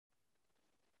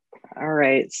All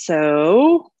right,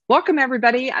 so welcome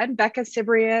everybody. I'm Becca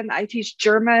Sibrian. I teach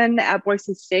German at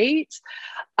Boise State,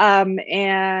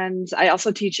 and I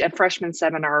also teach a freshman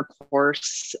seminar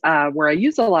course where I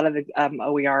use a lot of the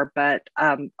OER, but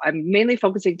I'm mainly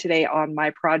focusing today on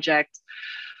my project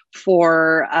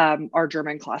for our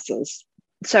German classes.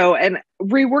 So, and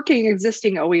reworking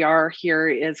existing OER here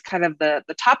is kind of the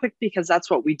topic because that's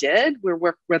what we did. We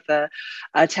worked with a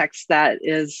text that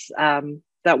is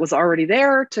that was already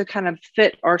there to kind of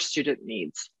fit our student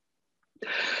needs.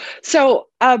 So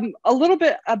a little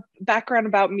bit of background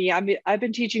about me. I've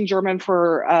been teaching German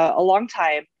for a long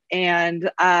time, and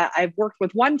I've worked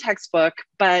with one textbook,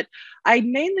 but I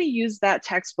mainly use that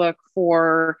textbook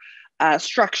for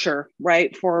structure,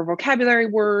 right? For vocabulary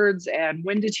words and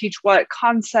when to teach what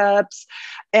concepts.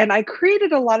 And I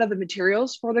created a lot of the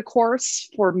materials for the course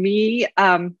for me.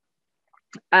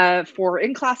 For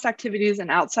in-class activities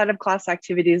and outside of class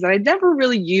activities. And I never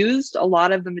really used a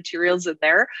lot of the materials in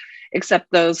there, except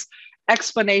those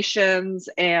explanations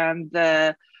and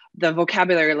the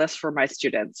vocabulary list for my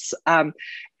students. And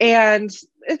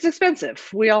it's expensive.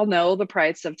 We all know the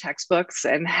price of textbooks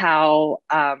and how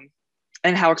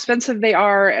expensive they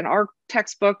are. And our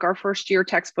textbook, our first year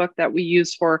textbook that we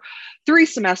used for 3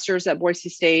 semesters at Boise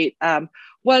State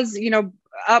was,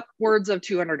 upwards of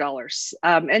 $200.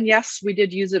 And yes, we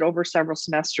did use it over several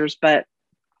semesters, but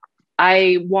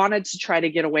I wanted to try to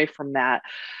get away from that.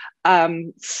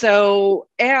 And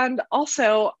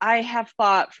also I have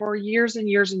thought for years and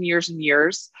years and years and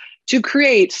years to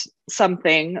create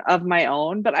something of my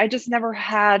own, but I just never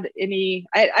had any,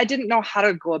 I didn't know how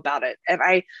to go about it. And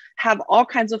I have all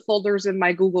kinds of folders in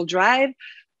my Google Drive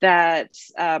that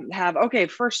have, okay,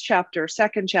 first chapter,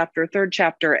 second chapter, third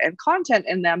chapter, and content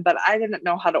in them, but I didn't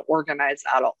know how to organize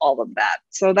out of all of that.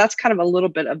 So that's kind of a little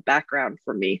bit of background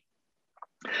for me.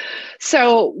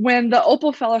 So when the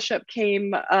Opal Fellowship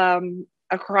came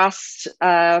across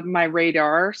my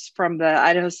radar from the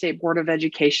Idaho State Board of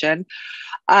Education,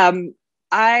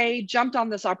 I jumped on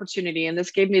this opportunity, and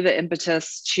this gave me the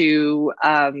impetus to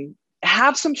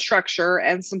have some structure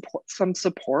and some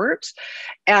support,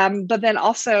 but then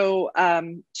also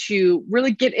to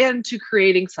really get into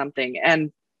creating something.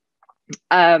 And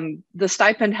the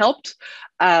stipend helped,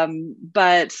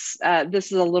 but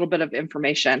this is a little bit of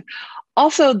information.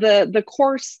 Also, the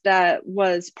course that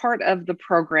was part of the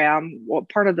program, well,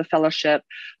 part of the fellowship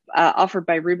offered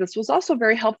by Rebus was also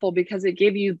very helpful because it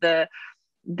gave you the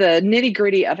nitty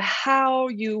gritty of how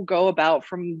you go about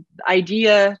from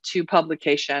idea to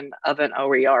publication of an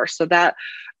OER. So that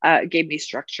gave me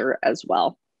structure as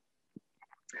well.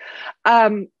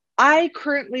 I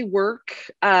currently work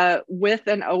with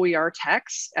an OER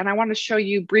text, and I want to show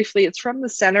you briefly, it's from the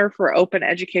Center for Open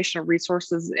Educational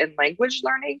Resources in Language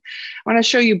Learning. I want to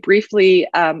show you briefly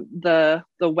the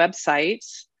website.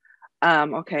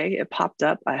 Okay, it popped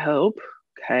up, I hope.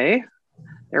 Okay,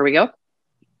 there we go.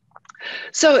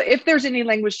 So if there's any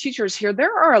language teachers here,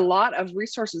 there are a lot of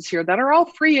resources here that are all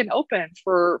free and open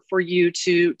for you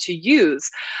to use,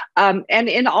 and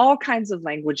in all kinds of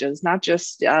languages, not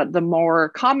just the more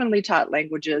commonly taught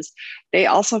languages. They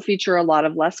also feature a lot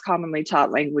of less commonly taught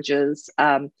languages.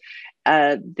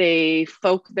 They're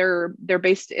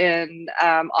based in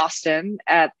Austin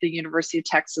at the University of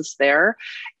Texas there,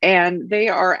 and they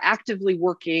are actively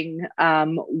working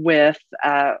with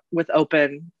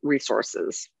open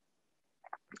resources.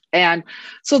 And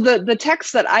so the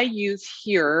text that I use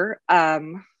here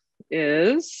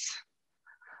is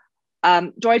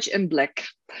Deutsch im Blick.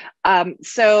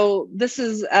 So this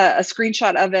is a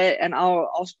screenshot of it, and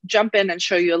I'll jump in and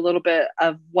show you a little bit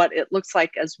of what it looks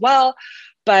like as well.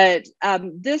 But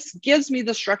this gives me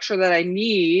the structure that I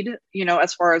need,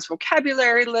 as far as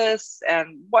vocabulary lists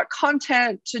and what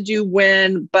content to do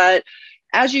when. But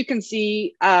as you can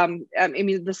see,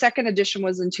 the second edition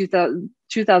was in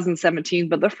 2017,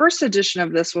 but the first edition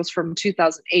of this was from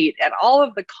 2008, and all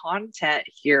of the content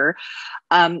here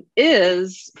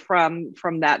is from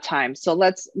that time. So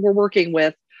we're working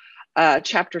with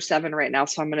chapter 7 right now,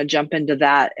 so I'm going to jump into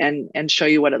that and show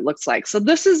you what it looks like. So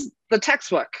this is the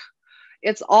textbook.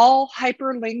 It's all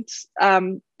hyperlinked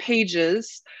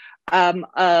pages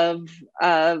of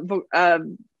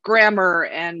grammar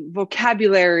and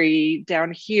vocabulary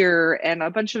down here, and a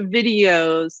bunch of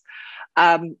videos.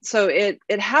 So it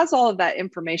has all of that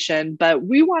information, but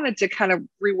we wanted to kind of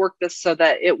rework this so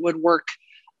that it would work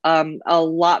a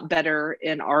lot better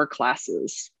in our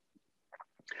classes.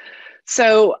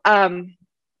 So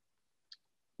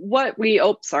what we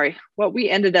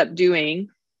ended up doing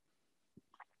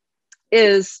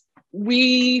is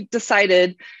we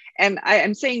decided, and I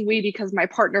am saying we because my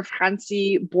partner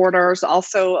Franziska Borders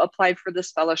also applied for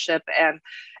this fellowship,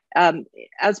 and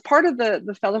as part of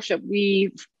the fellowship,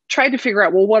 we tried to figure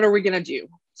out, well, what are we going to do?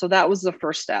 So that was the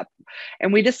first step.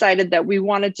 And we decided that we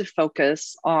wanted to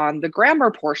focus on the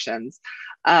grammar portions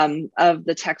of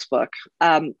the textbook.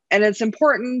 And it's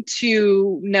important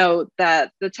to note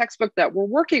that the textbook that we're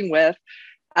working with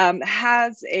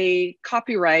has a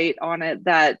copyright on it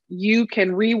that you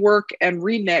can rework and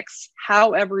remix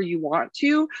however you want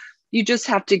to. You just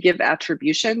have to give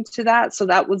attribution to that. So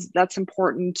that's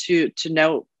important to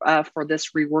note for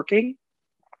this reworking.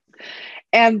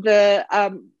 And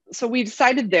so we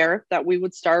decided there that we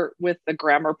would start with the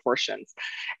grammar portions.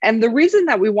 And the reason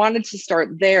that we wanted to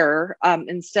start there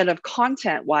instead of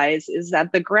content-wise is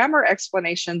that the grammar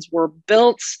explanations were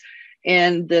built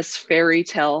in this fairy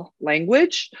tale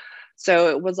language. So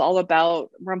it was all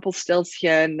about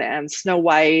Rumpelstiltskin and Snow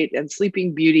White and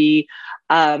Sleeping Beauty.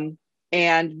 And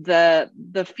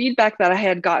the feedback that I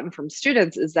had gotten from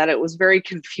students is that it was very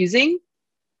confusing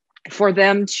for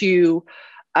them to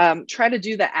try to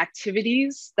do the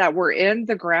activities that were in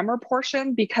the grammar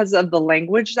portion because of the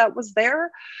language that was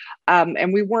there.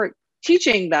 And we weren't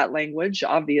teaching that language,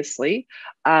 obviously.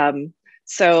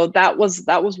 So that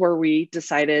was where we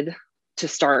decided to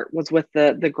start, was with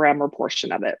the grammar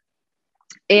portion of it.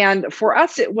 And for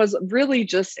us, it was really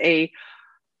just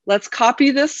let's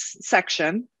copy this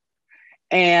section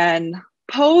and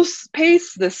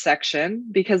paste this section,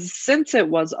 because since it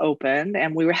was open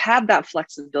and we had that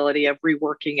flexibility of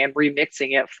reworking and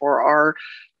remixing it for our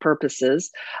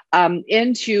purposes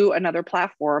into another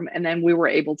platform, and then we were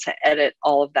able to edit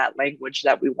all of that language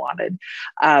that we wanted.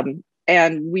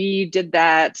 And we did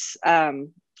that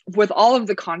with all of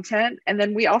the content. And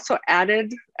then we also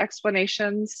added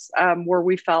explanations where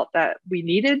we felt that we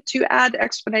needed to add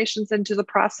explanations into the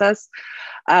process.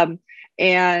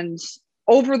 And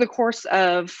over the course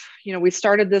of, we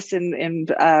started this in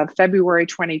February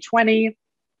 2020.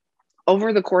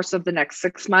 Over the course of the next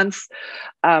 6 months,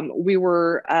 we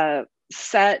were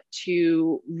set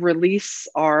to release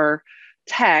our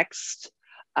text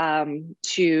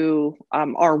to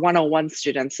our 101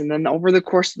 students. And then over the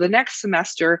course of the next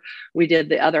semester, we did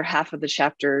the other half of the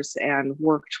chapters and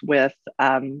worked with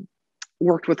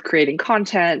creating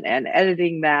content and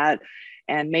editing that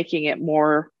and making it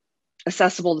more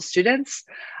accessible to students,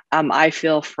 I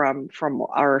feel, from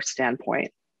our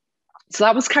standpoint. So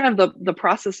that was kind of the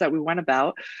process that we went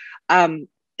about.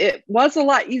 It was a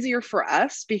lot easier for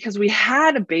us because we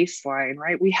had a baseline,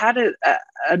 right? We had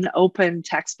an open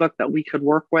textbook that we could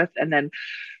work with, and then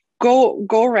go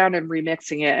around and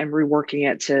remixing it and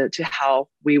reworking it to how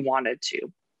we wanted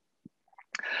to.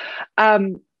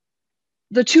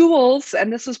 The tools,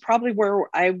 and this is probably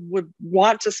where I would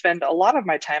want to spend a lot of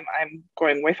my time. I'm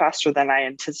going way faster than I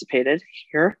anticipated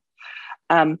here.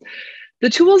 The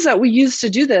tools that we used to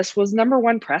do this was, number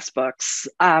one, Pressbooks.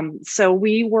 So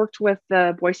we worked with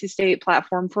the Boise State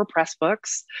platform for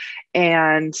Pressbooks,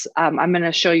 and I'm going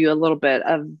to show you a little bit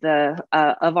of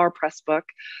our Pressbook.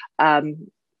 Why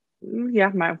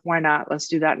not? Let's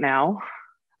do that now.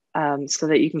 So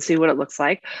that you can see what it looks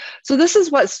like. So this is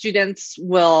what students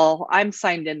I'm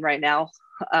signed in right now,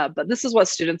 but this is what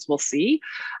students will see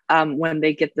when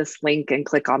they get this link and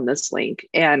click on this link.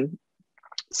 And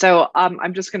so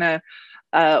I'm just gonna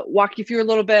walk you through a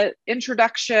little bit,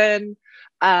 introduction,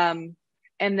 and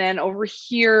then over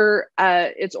here,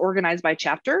 it's organized by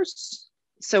chapters.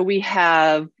 So we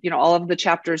have, all of the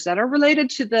chapters that are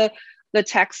related to the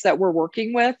text that we're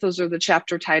working with. Those are the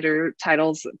chapter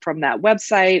titles from that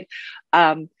website.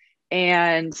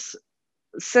 And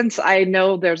since I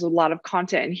know there's a lot of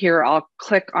content in here, I'll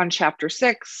click on chapter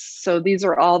 6. So these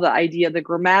are all the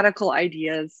grammatical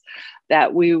ideas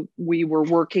that we were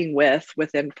working with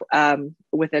within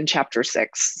chapter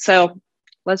 6. So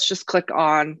let's just click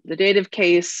on the dative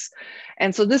case.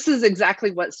 And so this is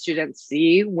exactly what students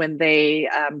see when they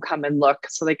come and look.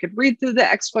 So they could read through the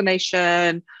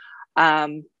explanation.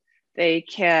 They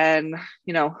can,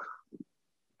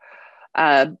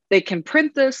 they can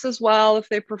print this as well if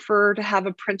they prefer to have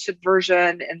a printed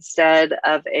version instead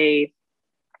of a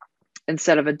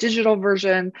digital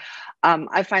version.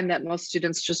 I find that most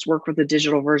students just work with the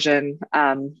digital version.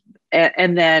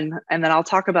 And then I'll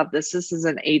talk about this. This is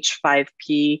an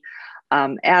H5P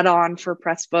add-on for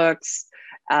Pressbooks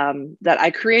that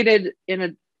I created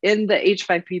in the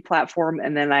H5P platform,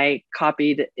 and then I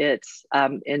copied it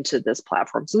into this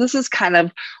platform. So this is kind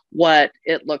of what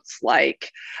it looks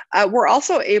like. We're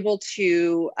also able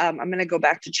to, I'm gonna go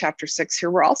back to chapter 6 here.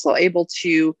 We're also able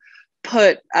to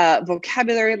put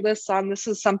vocabulary lists on. This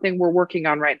is something we're working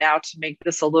on right now to make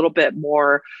this a little bit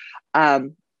more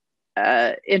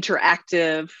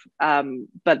interactive,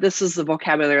 but this is the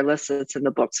vocabulary list that's in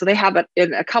the book. So they have it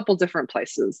in a couple different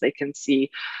places. They can see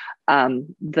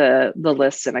the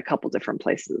lists in a couple different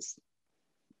places.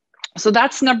 So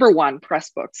that's number one,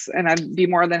 Pressbooks. And I'd be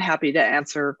more than happy to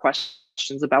answer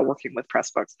questions about working with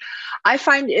Pressbooks. I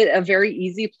find it a very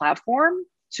easy platform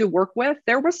to work with.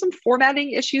 There were some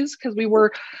formatting issues because we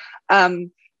were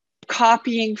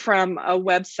copying from a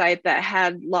website that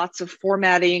had lots of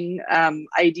formatting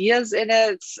ideas in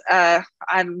it. I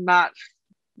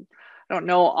don't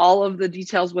know all of the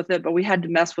details with it, but we had to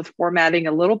mess with formatting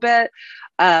a little bit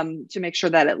to make sure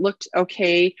that it looked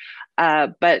okay.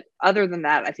 But other than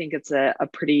that, I think it's a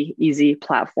pretty easy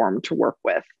platform to work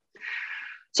with.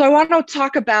 So I want to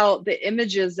talk about the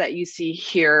images that you see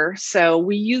here. So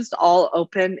we used all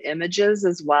open images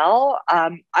as well,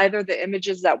 either the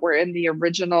images that were in the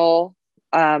original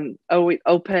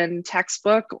open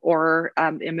textbook or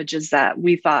images that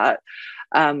we thought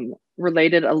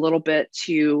related a little bit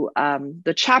to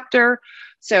the chapter.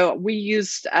 So we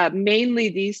used mainly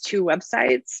these two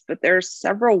websites, but there's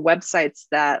several websites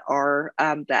that are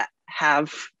that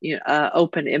have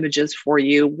open images for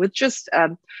you with just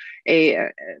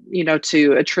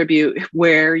to attribute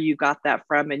where you got that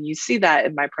from. And you see that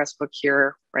in my Pressbook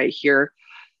here, right here,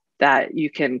 that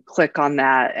you can click on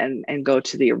that and go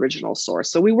to the original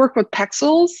source. So we work with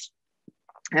Pexels,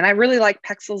 and I really like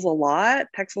Pexels a lot,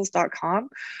 pexels.com.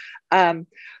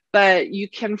 But you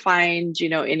can find,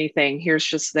 anything. Here's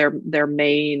just their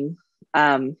main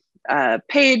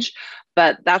page,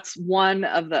 but that's one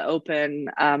of the open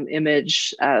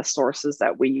image sources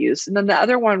that we use. And then the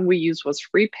other one we used was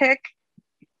FreePic,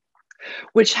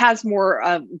 which has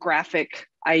more graphic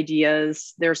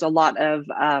ideas. There's a lot of,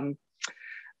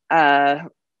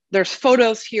 there's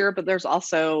photos here, but there's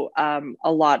also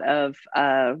a lot of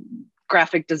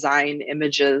graphic design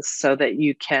images so that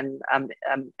you can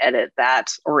edit that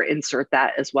or insert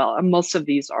that as well. And most of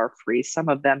these are free. Some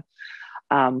of them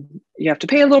you have to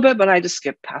pay a little bit, but I just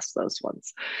skipped past those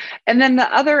ones. And then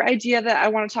the other idea that I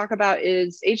want to talk about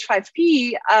is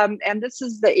H5P. And this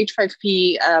is the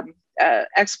H5P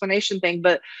explanation thing,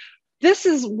 but this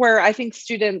is where I think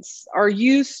students are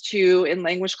used to in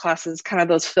language classes, kind of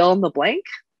those fill in the blank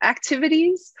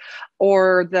activities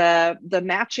or the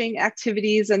matching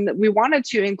activities. And we wanted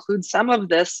to include some of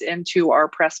this into our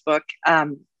Pressbook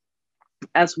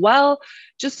as well,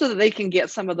 just so that they can get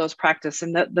some of those practice.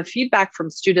 And the feedback from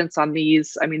students on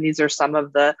these, I mean, these are some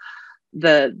of the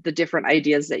different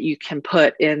ideas that you can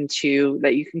put into,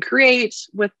 that you can create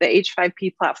with the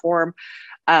H5P platform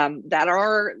that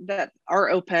are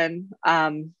open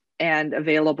and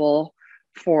available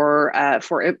for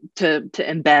it to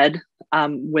embed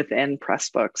within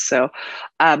Pressbooks. So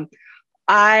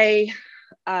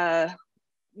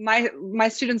my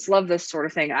students love this sort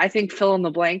of thing. I think fill in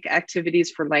the blank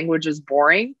activities for language is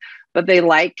boring, but they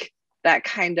like that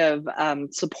kind of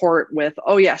support with,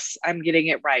 oh yes, I'm getting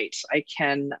it right. I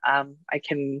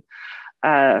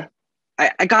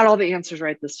got all the answers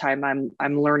right this time.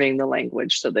 I'm learning the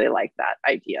language, so they like that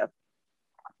idea.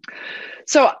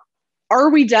 So are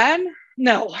we done?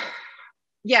 No.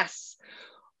 Yes.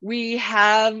 We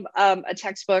have a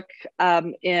textbook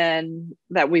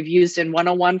that we've used in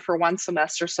 101 for one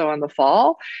semester, so in the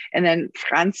fall. And then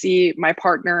Franzi, my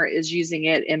partner, is using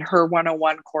it in her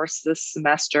 101 course this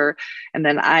semester. And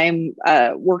then I'm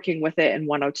working with it in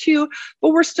 102, but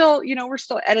we're still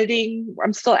editing.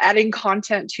 I'm still adding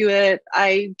content to it.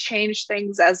 I change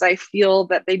things as I feel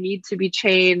that they need to be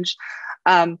changed.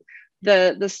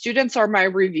 The students are my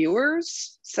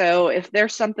reviewers. So if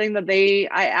there's something that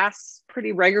I ask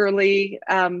pretty regularly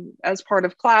as part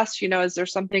of class, is there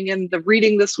something in the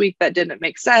reading this week that didn't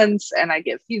make sense? And I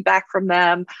get feedback from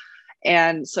them.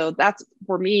 And so that's,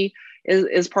 for me,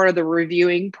 is part of the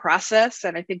reviewing process.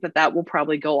 And I think that will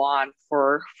probably go on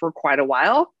for quite a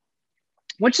while,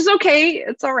 which is okay.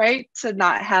 It's all right to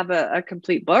not have a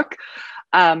complete book.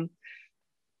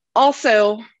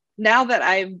 Also, now that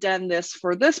I've done this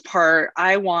for this part,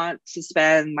 I want to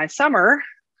spend my summer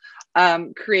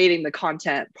creating the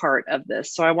content part of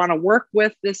this. So I want to work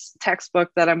with this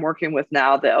textbook that I'm working with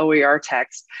now, the OER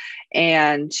text,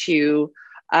 and to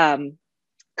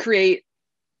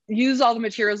use all the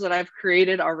materials that I've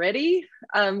created already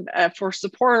for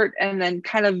support, and then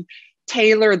kind of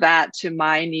tailor that to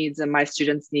my needs and my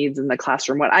students' needs in the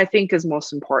classroom, what I think is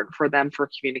most important for them for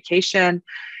communication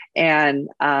and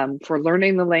for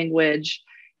learning the language.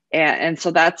 And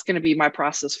so that's going to be my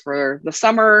process for the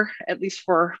summer, at least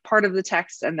for part of the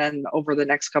text. And then over the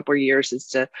next couple of years is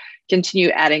to continue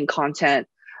adding content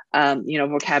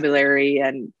vocabulary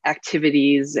and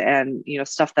activities and,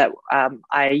 stuff that I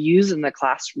would use in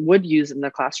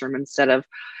the classroom instead of,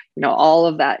 all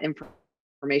of that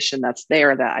information that's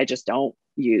there that I just don't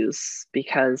use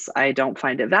because I don't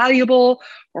find it valuable,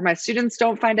 or my students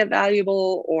don't find it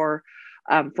valuable, or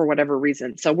for whatever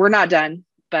reason. So we're not done,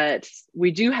 but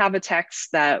we do have a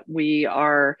text that we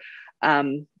are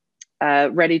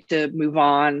ready to move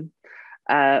on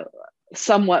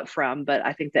somewhat from, but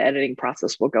I think the editing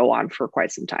process will go on for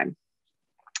quite some time.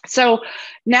 So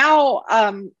now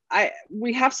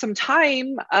we have some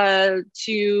time and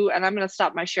I'm going to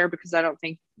stop my share because I don't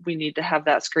think we need to have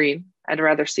that screen. I'd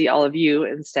rather see all of you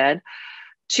instead,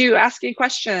 to ask any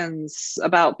questions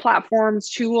about platforms,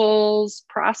 tools,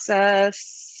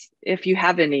 process, if you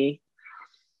have any.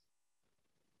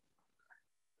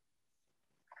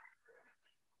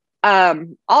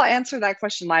 I'll answer that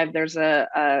question live. There's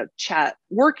a chat.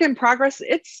 Work in progress.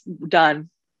 It's done.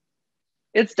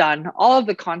 It's done. All of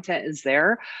the content is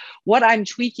there. What I'm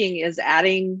tweaking is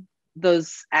adding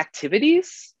those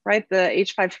activities, right? The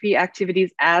H5P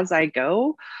activities as I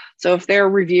go. So if they're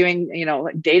reviewing,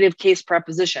 dative case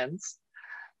prepositions,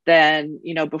 then,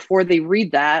 before they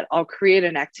read that, I'll create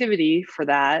an activity for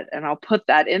that and I'll put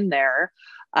that in there.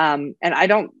 And I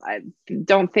don't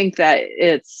think that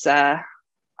it's,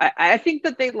 I think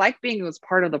that they like being as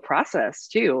part of the process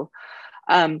too.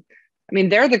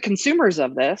 They're the consumers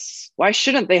of this. Why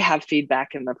shouldn't they have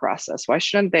feedback in the process? Why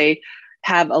shouldn't they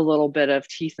have a little bit of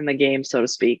teeth in the game, so to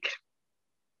speak?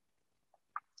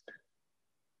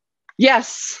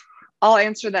 Yes, I'll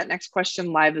answer that next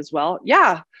question live as well.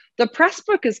 Yeah, the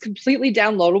Pressbook is completely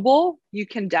downloadable. You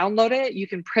can download it, you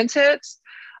can print it,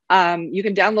 you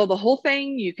can download the whole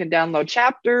thing, you can download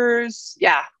chapters.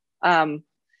 Yeah.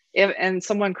 And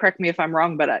someone correct me if I'm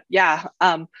wrong, but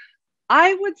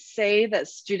I would say that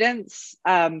students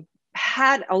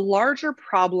had a larger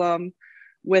problem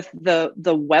with the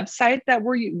website that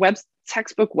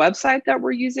textbook website that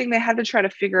we're using. They had to try to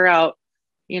figure out,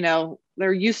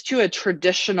 they're used to a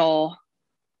traditional,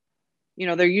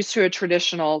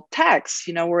 text,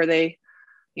 where they,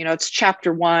 it's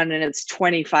chapter 1 and it's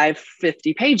 25,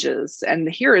 50 pages. And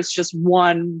here it's just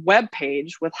one web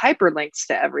page with hyperlinks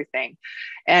to everything.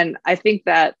 And I think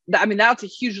that's a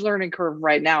huge learning curve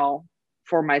right now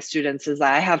for my students, is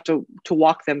I have to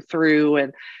walk them through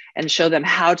and show them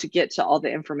how to get to all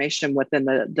the information within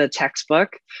the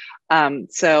textbook.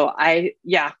 So I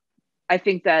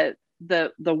think that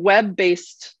the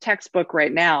web-based textbook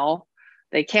right now,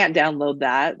 they can't download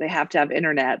that. They have to have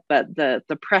internet, but the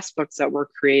Pressbooks that we're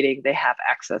creating, they have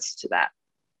access to that.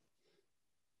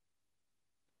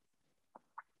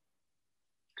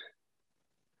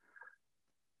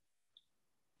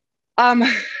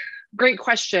 Great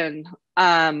question.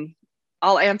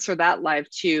 I'll answer that live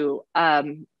too.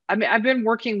 I've been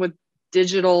working with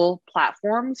digital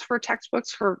platforms for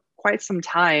textbooks for quite some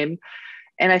time.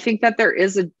 And I think that there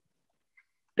is a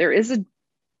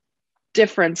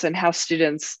difference in how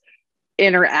students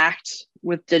interact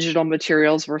with digital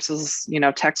materials versus,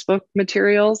 textbook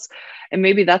materials. And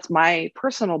maybe that's my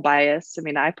personal bias.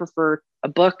 I prefer a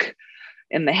book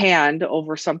in the hand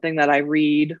over something that I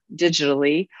read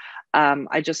digitally.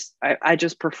 I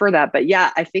just prefer that. But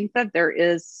yeah, I think that there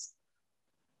is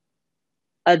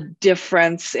a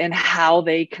difference in how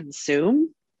they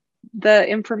consume the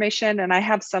information. And I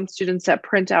have some students that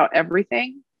print out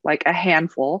everything, like a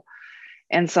handful,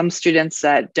 and some students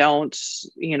that don't,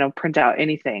 print out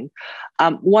anything.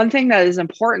 One thing that is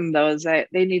important though, is that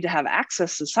they need to have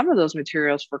access to some of those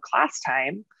materials for class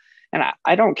time. And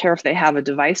I don't care if they have a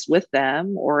device with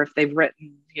them or if they've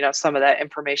written, some of that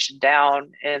information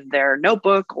down in their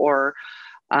notebook or,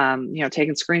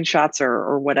 taking screenshots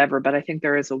or whatever. But I think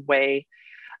there is a way,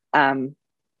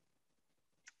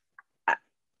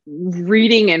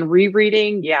 reading and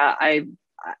rereading.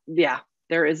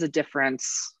 There is a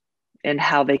difference in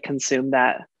how they consume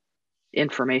that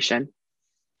information.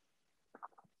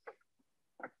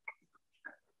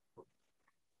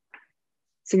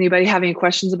 Does anybody have any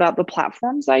questions about the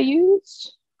platforms I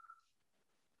used?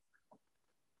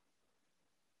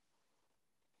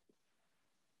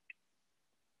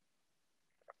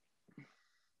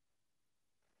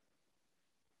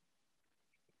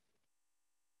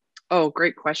 Oh,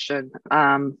 great question.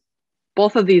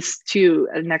 Both of these two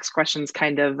next questions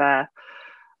kind of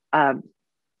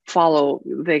follow,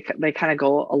 they kind of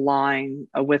go along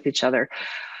with each other.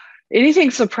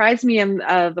 Anything surprised me in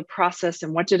the process,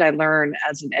 and what did I learn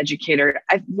as an educator?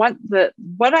 What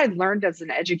I learned as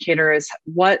an educator is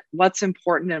what's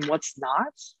important and what's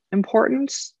not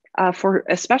important,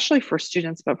 especially for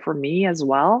students, but for me as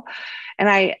well.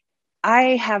 And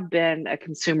I have been a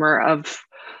consumer of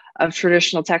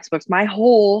traditional textbooks my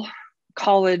whole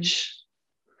college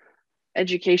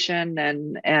education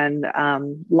and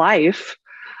life.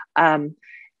 And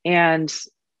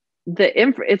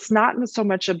it's not so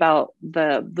much about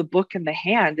the book in the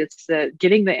hand, it's the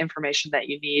getting the information that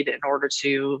you need in order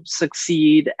to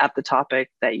succeed at the topic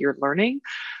that you're learning.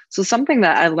 So something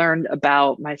that I learned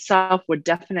about myself would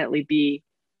definitely be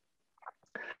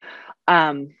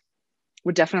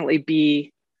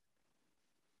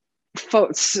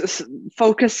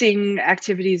focusing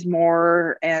activities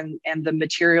more and the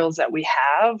materials that we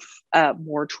have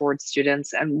more towards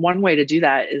students. And one way to do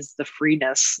that is the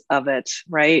freeness of it,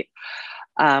 right?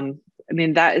 I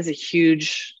mean, that has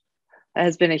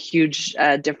been a huge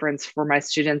difference for my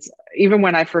students. Even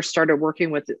when I first started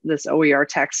working with this OER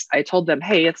text, I told them,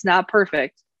 hey, it's not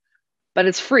perfect, but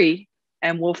it's free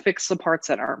and we'll fix the parts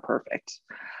that aren't perfect.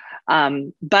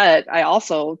 But I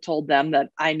also told them that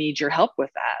I need your help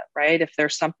with that, right? If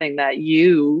there's something that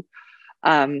you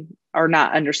are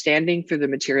not understanding through the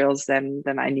materials, then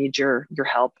I need your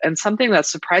help. And something that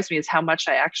surprised me is how much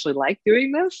I actually like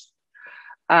doing this.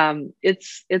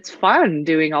 It's fun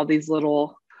doing all these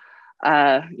little,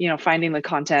 finding the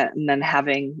content and then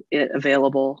having it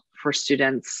available for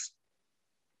students.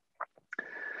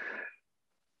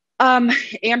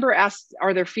 Amber asked,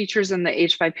 are there features in the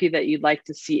H5P that you'd like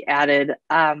to see added?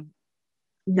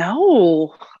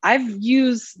 No, I've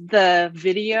used the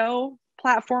video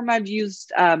platform. I've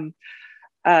used, putting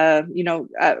a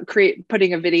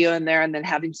video in there and then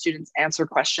having students answer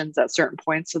questions at certain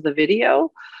points of the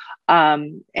video.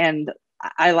 And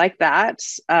I like that.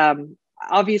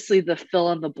 Obviously the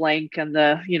fill in the blank and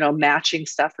the, matching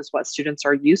stuff is what students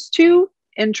are used to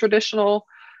in traditional,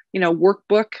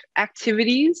 workbook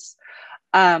activities.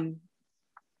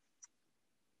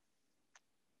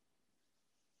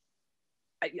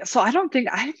 So I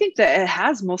think that it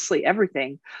has mostly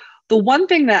everything. The one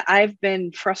thing that I've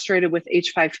been frustrated with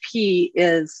H5P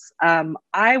is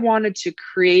I wanted to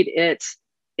create it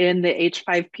in the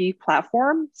H5P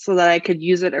platform so that I could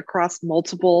use it across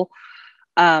multiple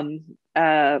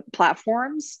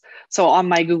platforms. So on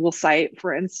my Google site,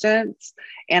 for instance,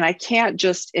 and I can't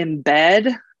just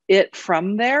embed it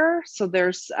from there. So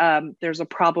there's a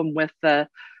problem with the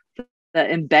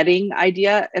embedding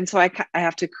idea. And so I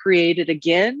have to create it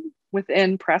again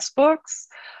within Pressbooks.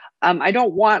 I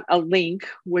don't want a link,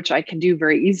 which I can do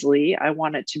very easily. I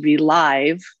want it to be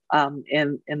live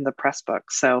in the Pressbook.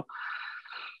 So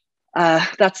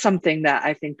that's something that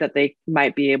I think that they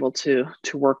might be able to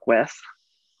work with.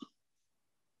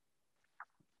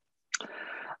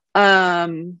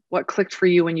 What clicked for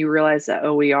you when you realized that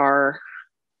OER?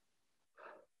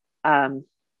 I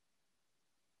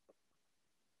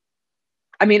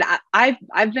mean,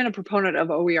 I've been a proponent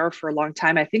of OER for a long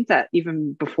time. I think that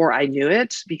even before I knew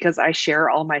it, because I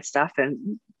share all my stuff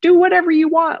and do whatever you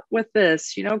want with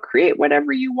this, create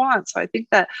whatever you want. So I think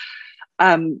that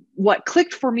what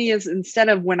clicked for me is instead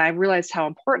of when I realized how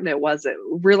important it was, it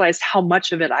realized how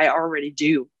much of it I already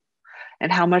do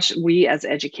and how much we as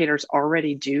educators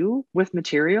already do with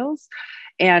materials.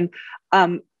 And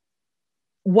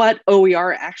what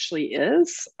OER actually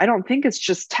is, I don't think it's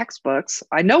just textbooks.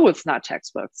 I know it's not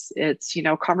textbooks. It's,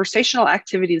 conversational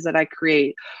activities that I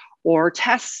create or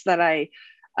tests that I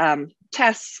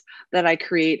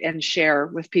create and share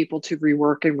with people to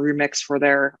rework and remix for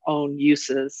their own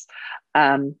uses.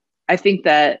 I think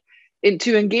that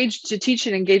to teach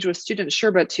and engage with students,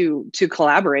 sure, but to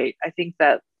collaborate, I think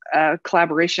that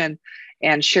collaboration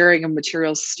and sharing of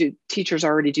materials, teachers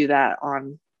already do that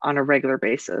on a regular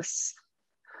basis.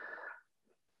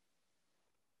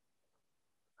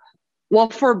 Well,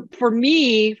 for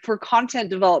me, for content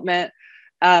development,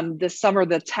 this summer,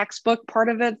 the textbook part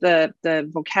of it, the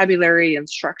vocabulary and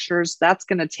structures, that's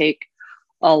going to take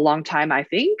a long time, I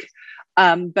think.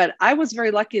 But I was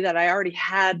very lucky that I already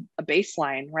had a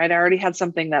baseline, right? I already had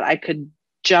something that I could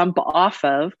jump off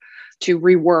of to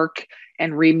rework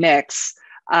and remix.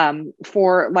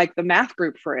 For like the math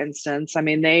group, for instance, I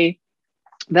mean,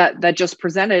 that just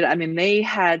presented, I mean, they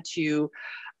had to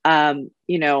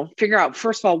figure out,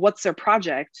 first of all, what's their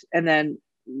project, and then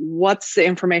what's the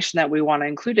information that we want to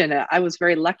include in it. I was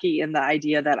very lucky in the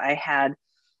idea that I had,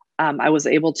 I was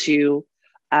able to,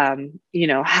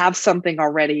 have something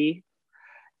already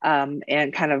and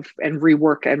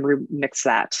rework and remix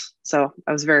that. So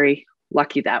I was very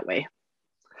lucky that way.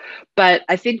 But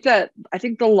I think the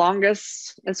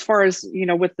longest, as far as,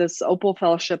 with this Opal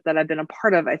Fellowship that I've been a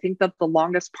part of, I think that the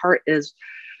longest part is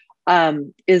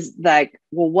like,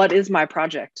 well, what is my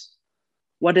project?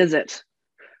 What is it?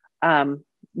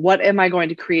 What am I going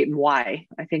to create and why?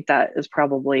 I think that is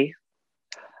probably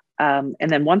And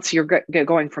then once you're get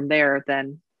going from there,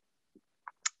 then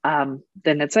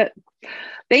it's it.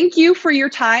 Thank you for your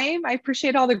time. I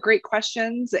appreciate all the great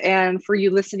questions and for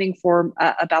you listening for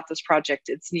about this project.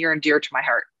 It's near and dear to my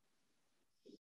heart.